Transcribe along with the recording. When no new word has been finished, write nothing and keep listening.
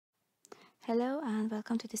Hello and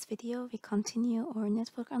welcome to this video. We continue our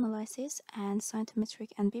network analysis and scientometric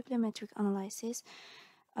and bibliometric analysis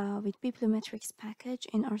with Bibliometrix package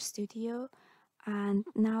in our studio. And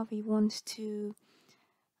now we want to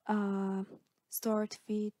start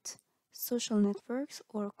with social networks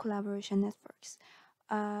or collaboration networks.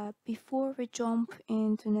 Before we jump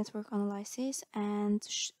into network analysis and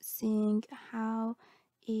seeing how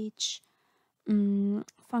each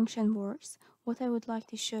function works, what I would like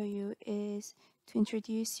to show you is to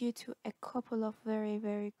introduce you to a couple of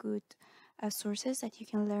very good sources that you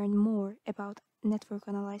can learn more about network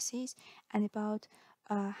analysis and about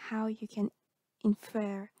how you can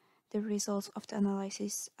infer the results of the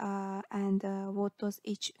analysis and what does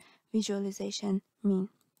each visualization mean.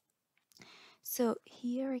 So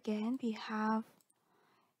here again we have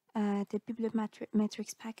the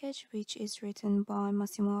Bibliometrix package, which is written by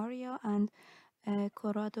Massimo Aria and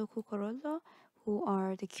Corrado Cucurullo, who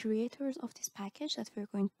are the creators of this package that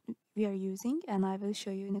we are using, and I will show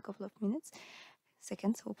you in a couple of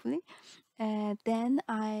seconds hopefully. Then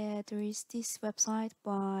there is this website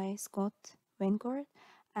by Scott Weingart,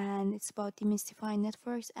 and it's about demystifying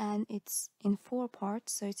networks, and it's in 4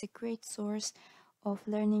 parts, so it's a great source of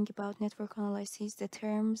learning about network analysis, the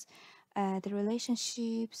terms, the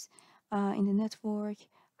relationships in the network,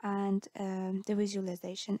 and the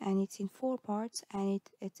visualization. And it's in 4 parts, and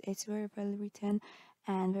it's very well written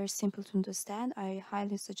and very simple to understand. I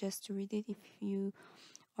highly suggest to read it if you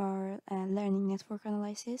are learning network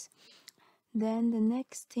analysis. Then the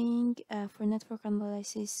next thing for network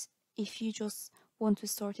analysis, if you just want to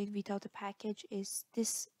start it without a package, is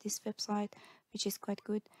this website, which is quite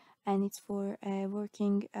good, and it's for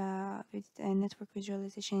working with network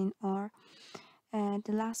visualization in R.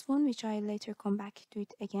 The last one, which I later come back to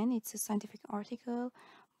it again, it's a scientific article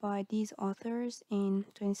by these authors in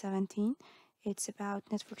 2017. It's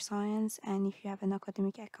about network science, and if you have an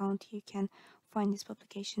academic account, you can find this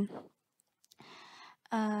publication.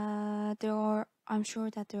 I'm sure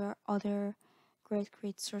that there are other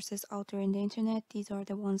great sources out there in the internet. These are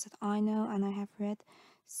the ones that I know and I have read,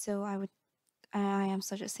 so I am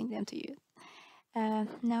suggesting them to you.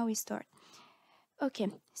 Now we start. Okay,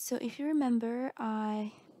 so if you remember,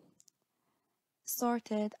 I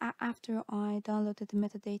started after I downloaded the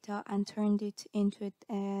metadata and turned it into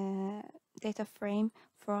a data frame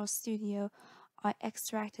for our studio. I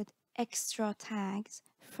extracted extra tags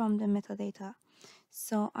from the metadata.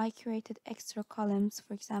 So I created extra columns,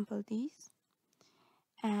 for example these,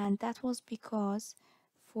 and that was because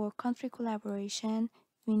for country collaboration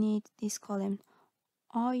we need this column.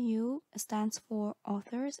 RU stands for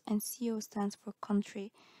authors and CO stands for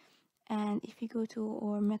country. And if you go to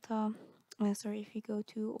our if you go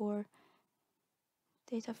to our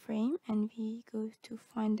data frame and we go to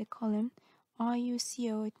find the column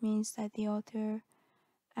RUCO, it means that the author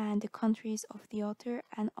and the countries of the author,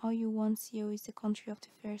 and RU1CO is the country of the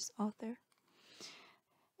first author.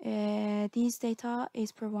 These data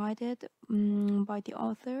is provided by the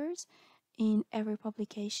authors in every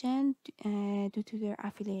publication due to their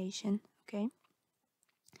affiliation. Okay,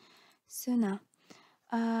 so now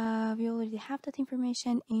we already have that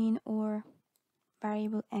information in our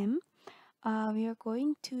variable m. We are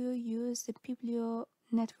going to use the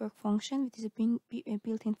BiblioNetwork function, which is a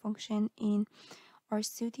built-in function in our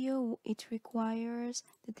studio. It requires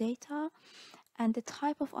the data and the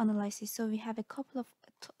type of analysis. So we have a couple of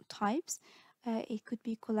types. It could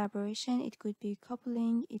be collaboration, it could be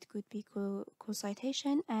coupling, it could be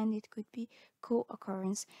co-citation, and it could be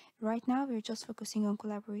co-occurrence. Right now we're just focusing on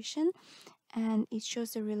collaboration, and it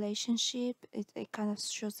shows the relationship, it kind of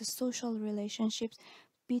shows the social relationships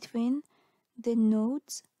between the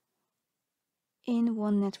nodes in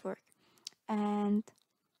one network. And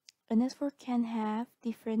a network can have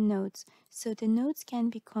different nodes. So the nodes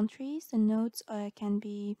can be countries, the nodes can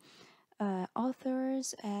be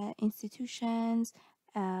authors, institutions,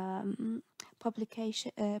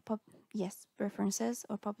 references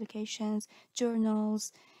or publications,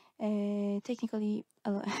 journals, technically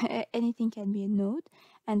anything can be a node,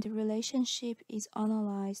 and the relationship is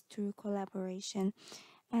analyzed through collaboration.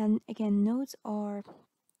 And again, nodes are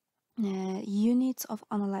units of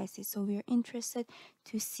analysis, so we are interested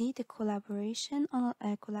to see the collaboration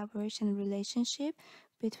relationship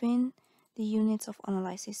between the units of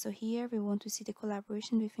analysis. So here we want to see the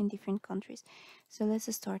collaboration between different countries. So let's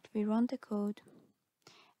start. We run the code,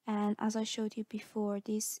 and as I showed you before,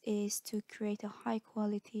 this is to create a high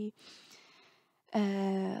quality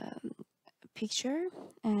picture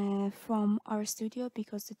from our studio,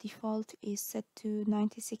 because the default is set to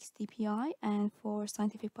 96 dpi, and for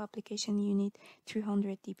scientific publication you need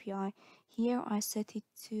 300 dpi. Here I set it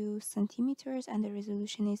to centimeters and the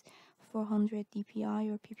resolution is 400 dpi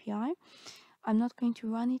or ppi. I'm not going to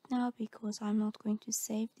run it now because I'm not going to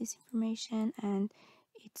save this information and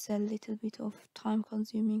it's a little bit of time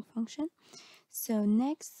consuming function. So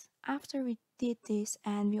next, after we did this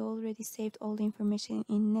and we already saved all the information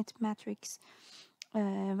in netmatrix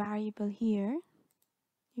variable here,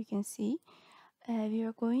 you can see we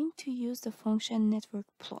are going to use the function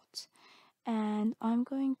NetworkPlot, and I'm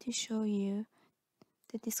going to show you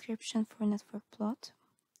the description for NetworkPlot.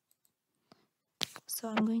 So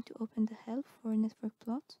I'm going to open the help for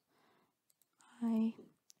NetworkPlot. I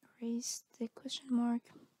raise the question mark,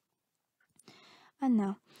 and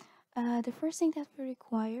now the first thing that we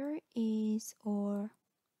require is our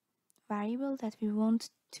variable that we want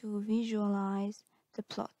to visualize the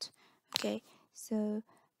plot. Okay, so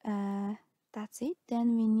that's it.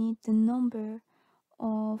 Then we need the number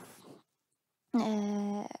of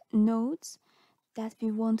nodes that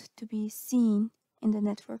we want to be seen in the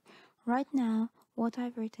network. Right now, what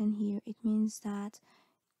I've written here, it means that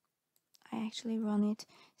I actually run it.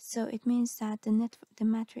 So it means that the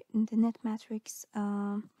netmatrix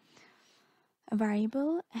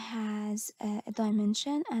variable has a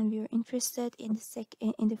dimension, and we're interested in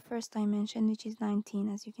the first dimension, which is 19,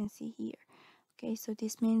 as you can see here. Okay, so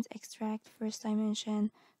this means extract first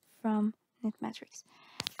dimension from netmatrix,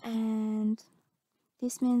 and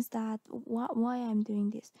this means that why I'm doing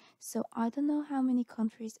this. So I don't know how many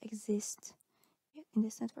countries exist in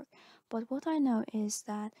this network, but what I know is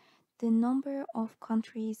that the number of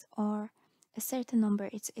countries are a certain number.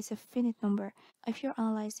 It's a finite number. If you're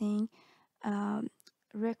analyzing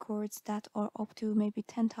records that are up to maybe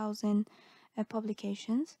 10,000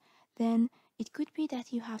 publications, then it could be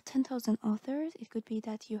that you have 10,000 authors, it could be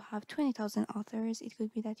that you have 20,000 authors, it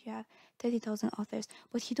could be that you have 30,000 authors,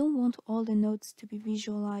 but you don't want all the nodes to be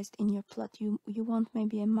visualized in your plot. You want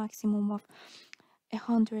maybe a maximum of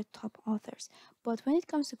 100 top authors. But when it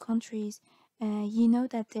comes to countries, you know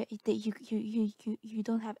that you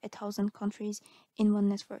don't have 1,000 countries in one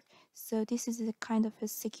network. So this is a kind of a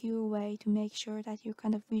secure way to make sure that you're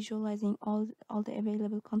kind of visualizing all the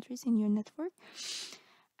available countries in your network.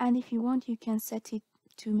 And if you want, you can set it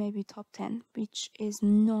to maybe top 10, which is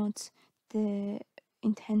not the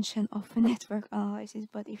intention of a network analysis,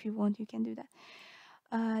 but if you want, you can do that.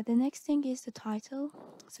 The next thing is the title,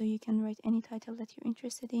 so you can write any title that you're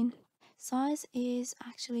interested in. Size is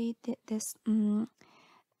actually this.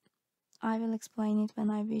 I will explain it when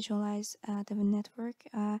I visualize the network.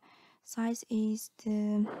 Size is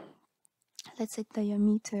the, let's say,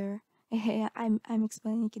 diameter. I'm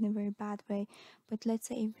explaining it in a very bad way, but let's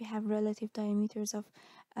say if we have relative diameters of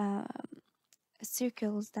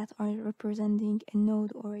circles that are representing a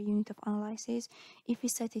node or a unit of analysis, if we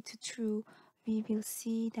set it to true, we will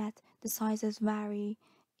see that the sizes vary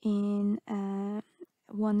in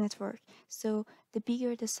one network. So the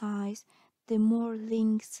bigger the size, the more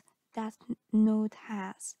links that node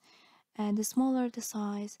has, and the smaller the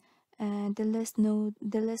size, the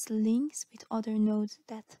less links with other nodes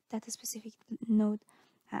that a specific node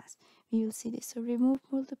has. We will see this. So remove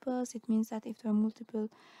multiples, it means that if there are multiple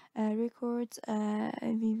records,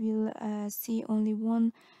 we will see only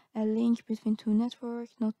one link between two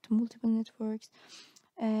networks, not multiple networks.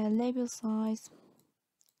 Label size,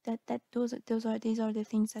 these are the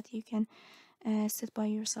things that you can set by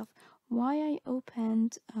yourself. Why I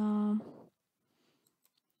opened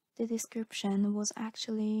the description was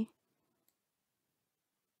actually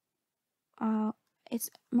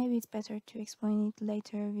maybe it's better to explain it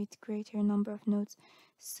later with greater number of nodes.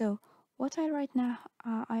 So what I right now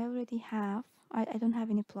I already have, I don't have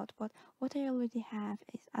any plot, but what I already have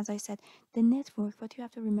is, as I said, the network. What you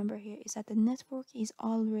have to remember here is that the network is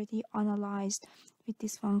already analyzed with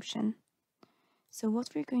this function. So what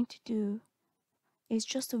we're going to do is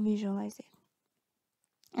just to visualize it.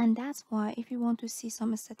 And that's why if you want to see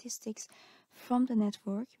some statistics from the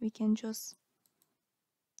network, we can just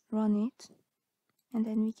run it, and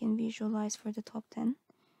then we can visualize for the top 10,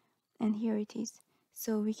 and here it is.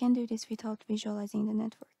 So we can do this without visualizing the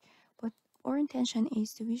network, but our intention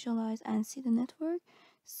is to visualize and see the network.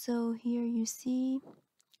 So here you see,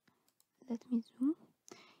 let me zoom.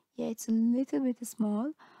 Yeah, it's a little bit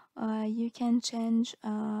small. You can change,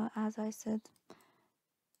 as I said,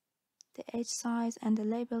 the edge size and the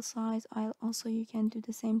label size. Also you can do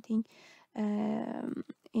the same thing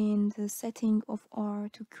in the setting of R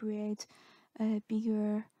to create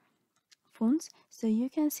bigger fonts. So you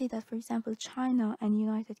can see that, for example, China and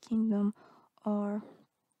United Kingdom are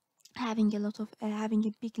having a lot of having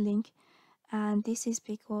a big link, and this is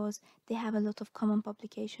because they have a lot of common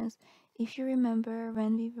publications. If you remember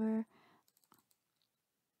when we were,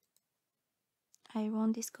 I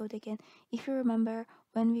run this code again. If you remember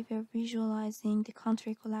when we were visualizing the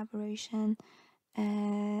country collaboration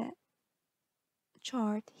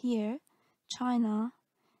chart here, China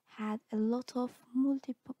had a lot of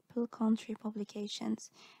multiple country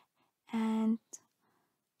publications, and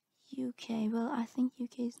UK, well, I think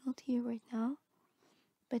UK is not here right now,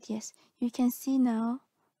 but yes, you can see now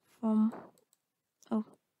from, oh,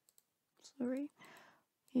 sorry,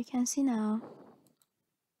 you can see now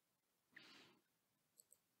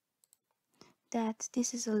that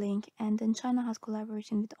this is a link, and then China has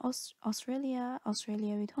collaboration with Australia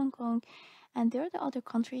with Hong Kong, and there are the other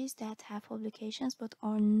countries that have publications but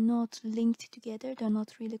are not linked together. They're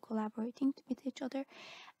not really collaborating with each other,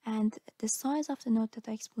 and the size of the node that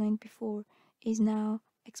I explained before is now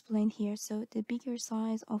explained here. So the bigger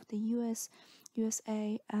size of the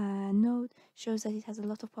USA node shows that it has a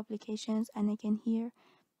lot of publications, and again here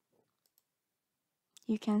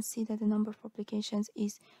you can see that the number of publications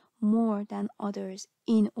is more than others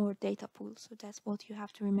in our data pool. So that's what you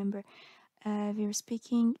have to remember. We're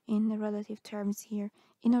speaking in relative terms here.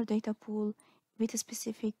 In our data pool, with the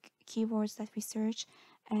specific keywords that we search,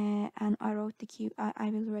 and I will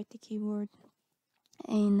write the keyword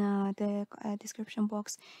in the description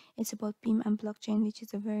box. It's about BIM and blockchain, which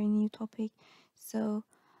is a very new topic. So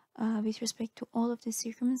with respect to all of the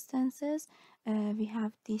circumstances, we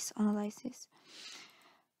have this analysis.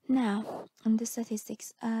 Now, on the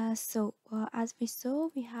statistics, as we saw,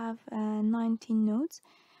 we have 19 nodes.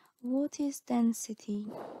 What is density?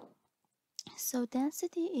 So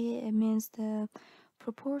density means the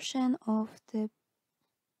proportion of the,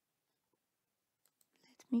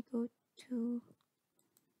 let me go to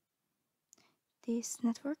this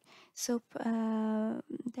network. So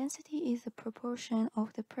density is the proportion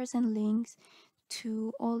of the present links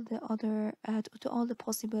to all the other to all the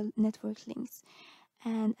possible network links.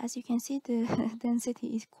 And as you can see, the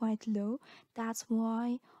density is quite low. That's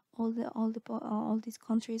why all these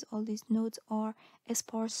countries, all these nodes are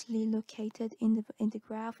sparsely located in the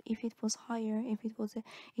graph. If it was higher, if it was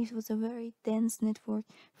a very dense network,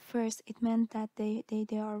 first it meant that they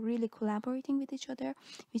are really collaborating with each other,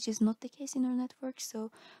 which is not the case in our network. So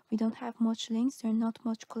we don't have much links. There's not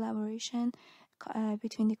much collaboration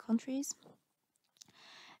between the countries.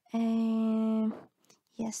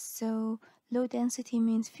 Yes, so low density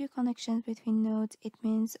means few connections between nodes. It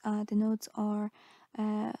means the nodes are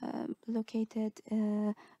located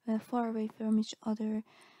far away from each other,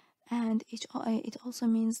 and it also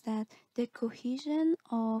means that the cohesion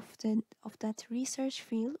of that research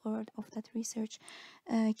field or of that research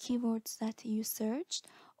keywords that you searched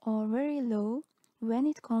are very low when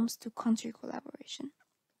it comes to country collaboration.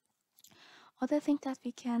 Other thing that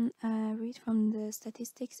we can read from the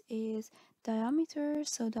statistics is diameter.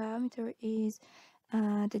 So diameter is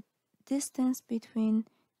the distance between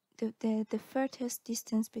the furthest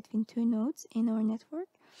distance between two nodes in our network.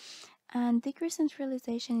 And degree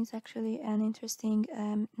centralization is actually an interesting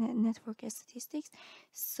network statistics.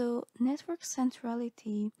 So network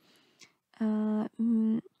centrality,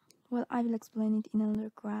 well, I will explain it in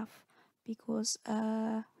another graph because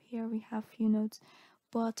here we have few nodes.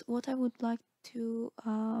 But what I would like to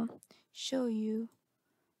show you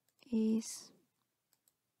is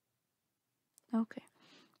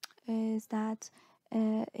that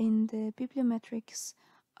in the Bibliometrix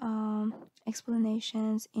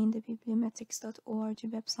explanations in the bibliometrics.org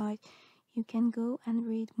website, you can go and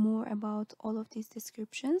read more about all of these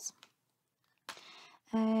descriptions,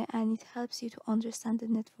 and it helps you to understand the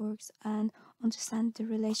networks and understand the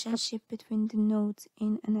relationship between the nodes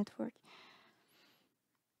in a network.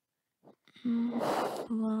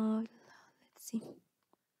 Well, let's see.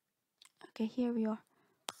 Okay, here we are.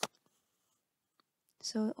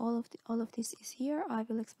 So all of this is here. I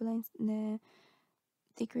will explain the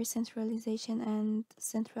degree centralization and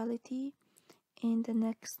centrality in the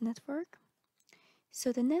next network.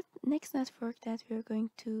 So the next network that we're going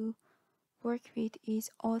to work with is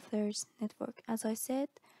authors network. As I said,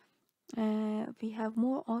 we have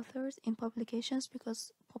more authors in publications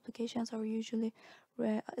because publications are usually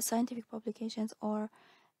scientific publications are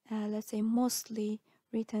let's say mostly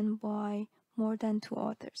written by more than two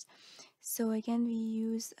authors. So again, we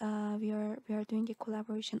are doing a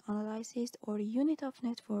collaboration analysis, or a unit of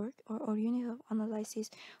network or unit of analysis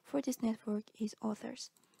for this network is authors.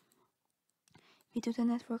 We do the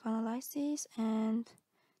network analysis, and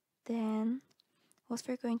then what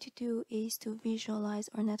we're going to do is to visualize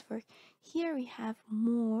our network. Here we have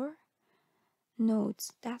more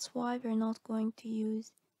nodes. That's why we're not going to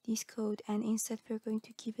use this code, and instead we're going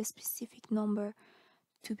to give a specific number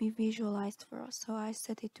to be visualized for us. So I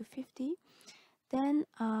set it to 50. Then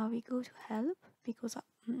we go to help, because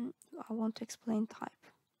I want to explain type.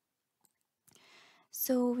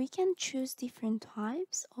 So we can choose different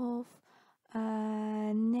types of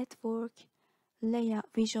network layout,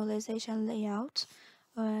 visualization layout.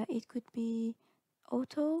 It could be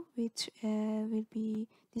auto, which will be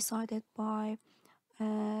decided by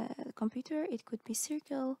computer. It could be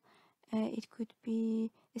circle, it could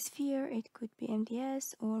be a sphere, it could be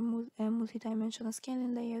MDS or multi-dimensional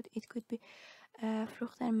scaling layout. It could be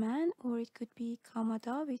Fruchterman, or it could be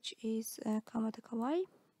Kamada, which is Kamada Kawai.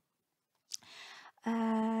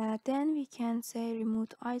 Then we can say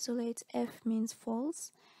remove isolates. F means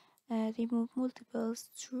false. Remove multiples,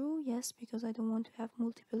 true, yes, because I don't want to have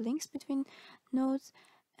multiple links between nodes.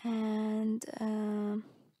 And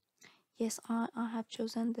yes, I have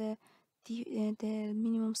chosen the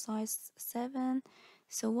minimum size 7.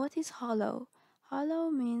 So what is hollow? Hollow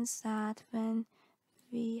means that when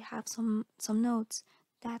we have some nodes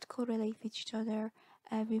that correlate with each other,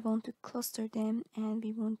 we want to cluster them and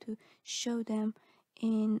we want to show them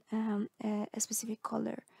in a specific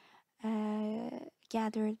color,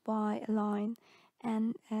 gathered by a line.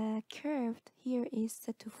 And curved here is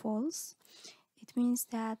set to false. It means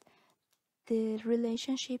that the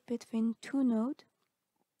relationship between two nodes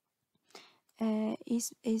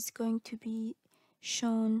is going to be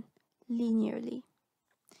shown linearly.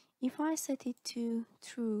 If I set it to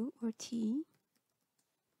true or T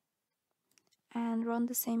and run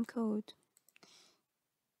the same code,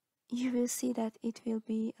 you will see that it will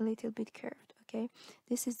be a little bit curved. Okay,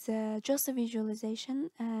 this is just a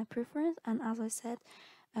visualization preference, and as I said,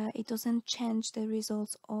 it doesn't change the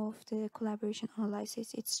results of the collaboration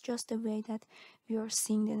analysis. It's just the way that we are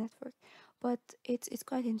seeing the network, but it's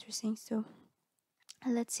quite interesting. So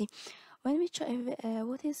let's see. When we try,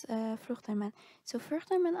 what is Fruchterman? So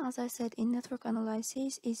Fruchterman, as I said, in network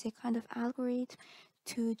analysis is a kind of algorithm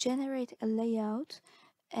to generate a layout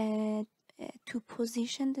to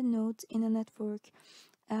position the nodes in a network,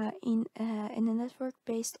 in a network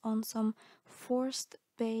based on some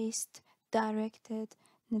force-based directed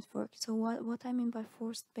network. So what I mean by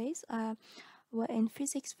force-based, well, in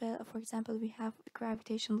physics, for example, we have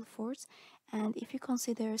gravitational force, and if you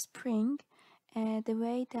consider a spring, the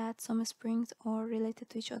way that some springs are related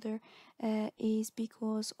to each other is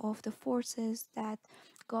because of the forces that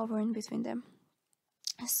govern between them.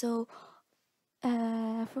 So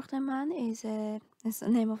Fruchterman is the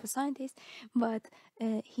name of a scientist, but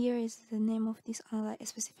here is the name of this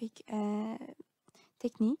specific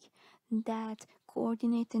technique that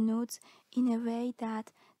coordinate the nodes in a way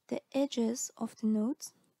that the edges of the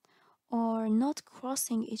nodes are not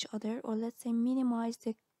crossing each other, or let's say minimize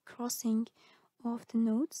the crossing of the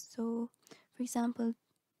nodes. So for example,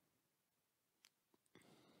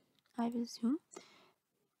 I will zoom.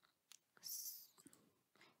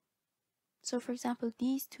 So for example,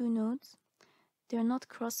 these two nodes, they're not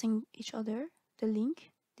crossing each other, the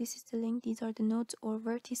link. This is the link, these are the nodes or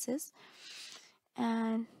vertices,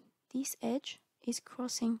 and this edge is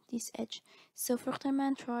crossing this edge. So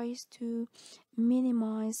Fruchterman tries to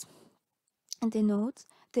minimize the nodes,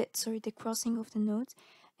 the crossing of the nodes.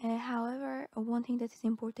 However, one thing that is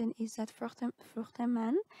important is that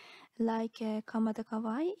Fruchterman, like Kamada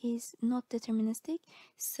Kawai, is not deterministic.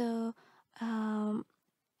 So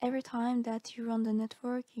every time that you run the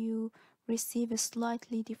network, you receive a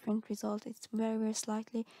slightly different result. It's very, very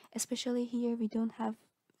slightly, especially here we don't have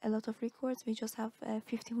a lot of records, we just have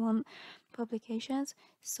 51 publications,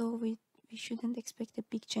 so we shouldn't expect a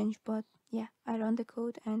big change. But yeah, I run the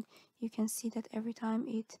code and you can see that every time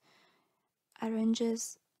it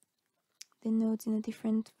arranges the nodes in a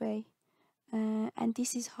different way, and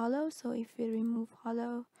this is hollow. So if we remove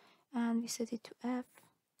hollow and we set it to F,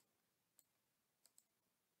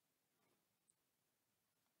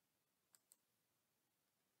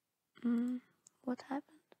 what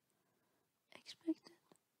happened? Expected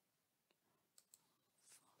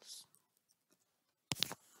false.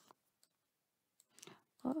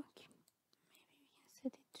 Okay, maybe we can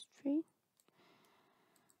set it to 3.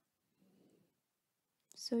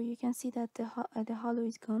 So you can see that the hollow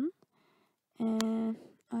is gone, and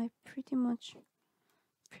I pretty much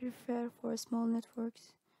prefer for small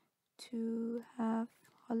networks to have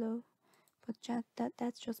hollow, but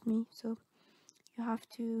that's just me. So you have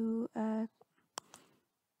to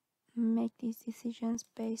make these decisions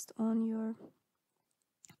based on your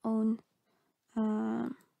own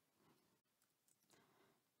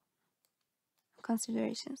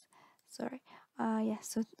considerations. sorry. Yeah,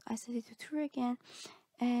 so I set it to true again.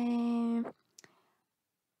 Um,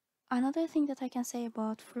 Another thing that I can say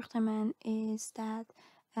about Fruchterman is that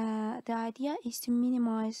the idea is to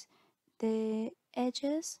minimize the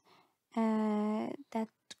edges that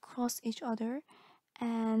cross each other,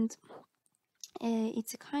 and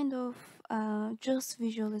it's a kind of just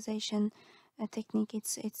visualization technique.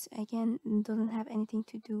 It's again doesn't have anything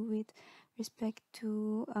to do with respect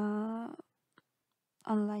to the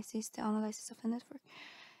analysis of the network.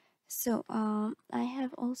 So I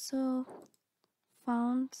have also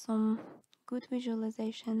found some good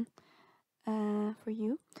visualization for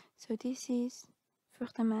you. So this is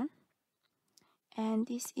Fruchterman and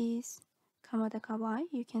this is Kamada Kawai.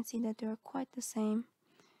 You can see that they are quite the same.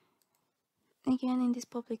 Again, in this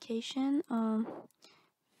publication,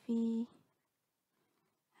 we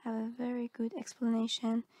have a very good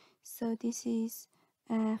explanation. So this is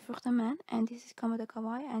Fruchterman and this is Kamada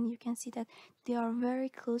Kawai, and you can see that they are very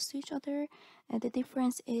close to each other. The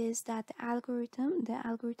difference is that the algorithm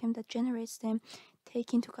that generates them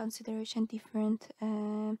take into consideration different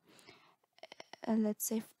let's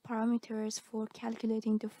say parameters for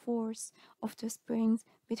calculating the force of the springs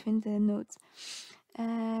between the nodes.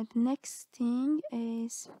 The next thing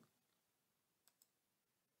is,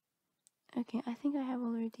 okay, I think I have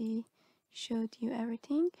already showed you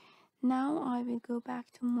everything. Now I will go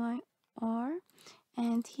back to my R,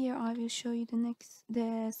 and here I will show you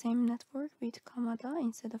the same network with Kamada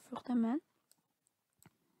instead of Fruchterman.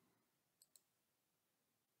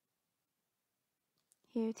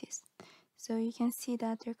 Here it is. So you can see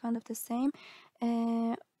that they're kind of the same.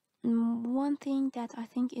 One thing that I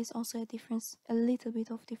think is also a little bit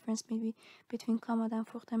of difference maybe between Kamada and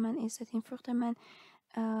Fruchterman is that in Fruchterman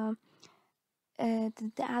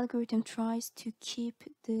the algorithm tries to keep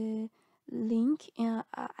the link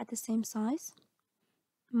at the same size,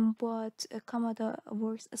 but Kamada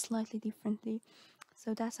works slightly differently.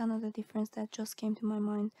 So that's another difference that just came to my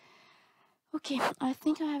mind. Okay, I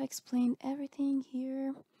think I have explained everything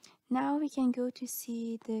here. Now we can go to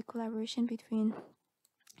see the collaboration between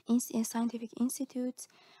scientific institutes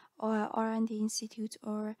or R&D institutes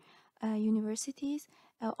or universities.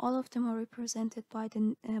 All of them are represented by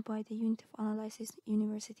the unit of analysis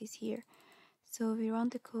universities here. So we run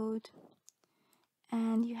the code,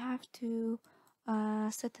 and you have to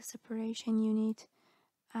set the separation unit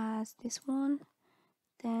as this one.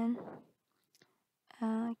 Then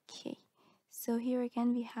okay, so here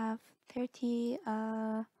again we have 30.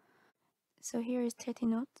 So here is 30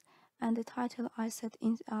 nodes, and the title I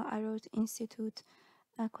wrote Institute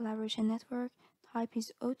Collaboration Network. Type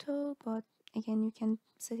is auto, but again you can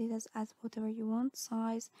set it as whatever you want.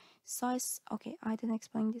 Size, okay, I didn't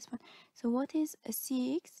explain this one. So what is a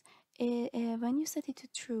CX? When you set it to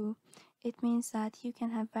true, it means that you can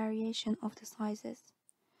have variation of the sizes.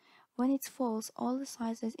 When it's false, all the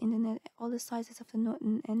sizes of the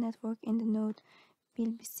network in the node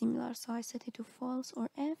will be similar. So I set it to false or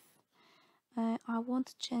F. I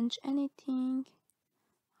won't change anything.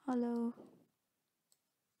 Hello.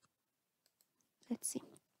 Let's see.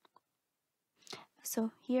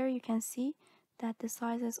 So here you can see that the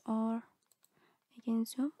sizes are, again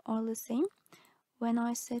zoom, all the same. When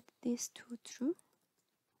I set this to true,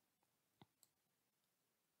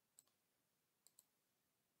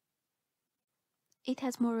 it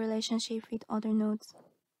has more relationship with other nodes.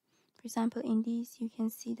 For example, in these you can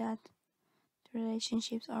see that the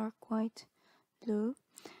relationships are quite low.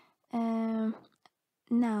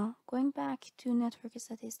 Now going back to network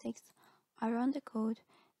statistics, I run the code,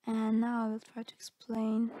 and now I will try to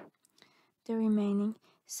explain the remaining.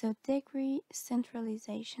 So degree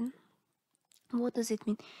centralization, what does it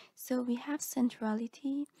mean? So we have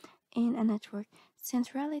centrality in a network.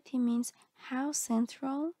 Centrality means how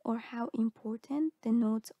central or how important the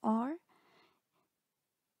nodes are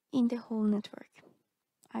in the whole network.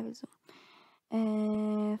 I will zoom.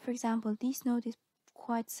 For example, this node is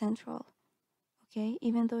quite central, okay,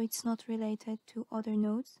 even though it's not related to other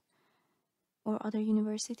nodes or other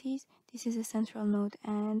universities. This is a central node,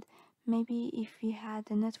 and maybe if we had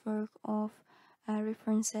a network of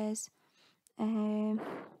references,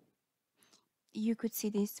 you could see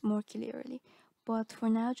this more clearly. But for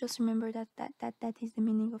now, just remember that is the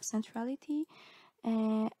meaning of centrality.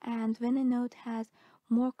 And when a node has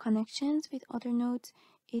more connections with other nodes,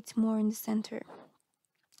 it's more in the center.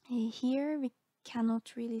 Here we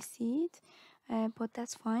cannot really see it, but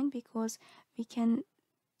that's fine because we can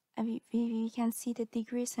see the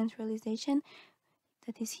degree centralization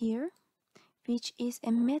that is here, which is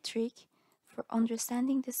a metric for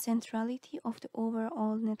understanding the centrality of the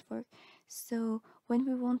overall network. So when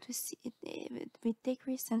we want to see it, with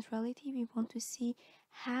decreased centrality, we want to see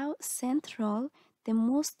how central the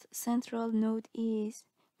most central node is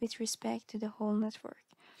with respect to the whole network.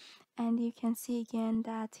 And you can see again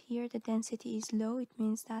that here the density is low. It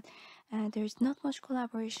means that there is not much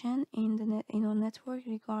collaboration in the network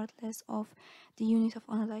regardless of the unit of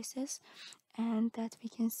analysis, and that we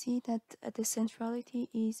can see that the centrality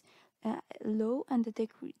is low, and the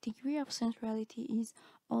degree of centrality is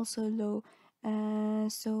also low.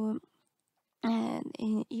 So and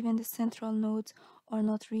even the central nodes are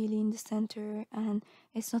not really in the center, and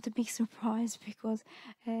it's not a big surprise because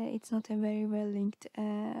it's not a very well linked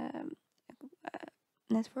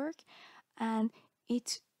network. And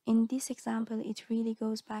it in this example, it really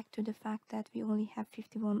goes back to the fact that we only have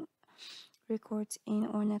 51 records in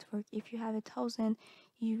our network. If you have 1,000,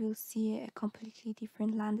 you will see a completely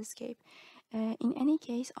different landscape. In any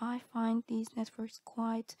case, I find these networks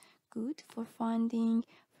quite good for finding,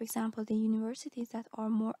 for example, the universities that are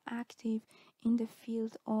more active in the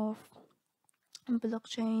field of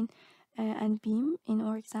blockchain and beam in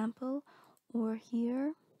our example, or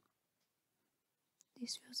here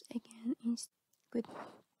this was again is good.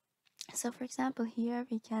 So for example, here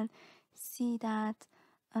we can see that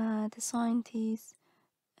the scientists,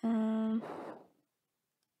 um,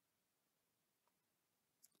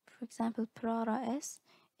 for example, Prara S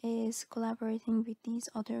is collaborating with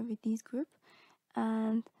this group,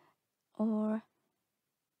 and or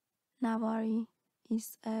Navari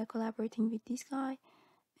is collaborating with this guy,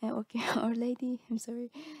 okay, or lady, I'm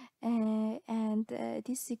sorry, and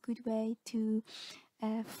this is a good way to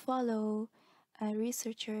follow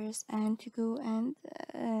researchers and to go and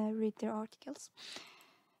read their articles.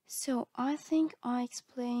 So I think I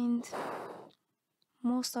explained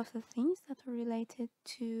most of the things that are related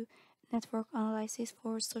to network analysis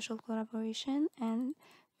for social collaboration, and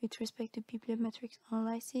with respect to bibliometrics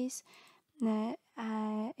analysis.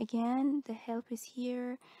 Again, the help is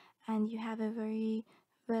here, and you have a very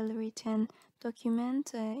well written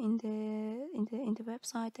document in the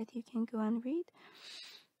website that you can go and read.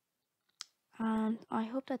 And I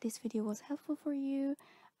hope that this video was helpful for you.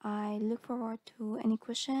 I look forward to any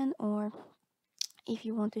question, or if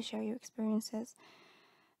you want to share your experiences.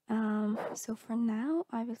 So for now,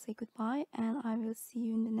 I will say goodbye, and I will see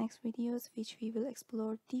you in the next videos, which we will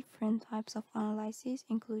explore different types of analysis,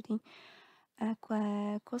 including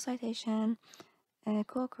co-citation,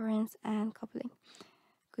 co-occurrence, and coupling.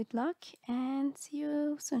 Good luck, and see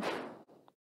you soon.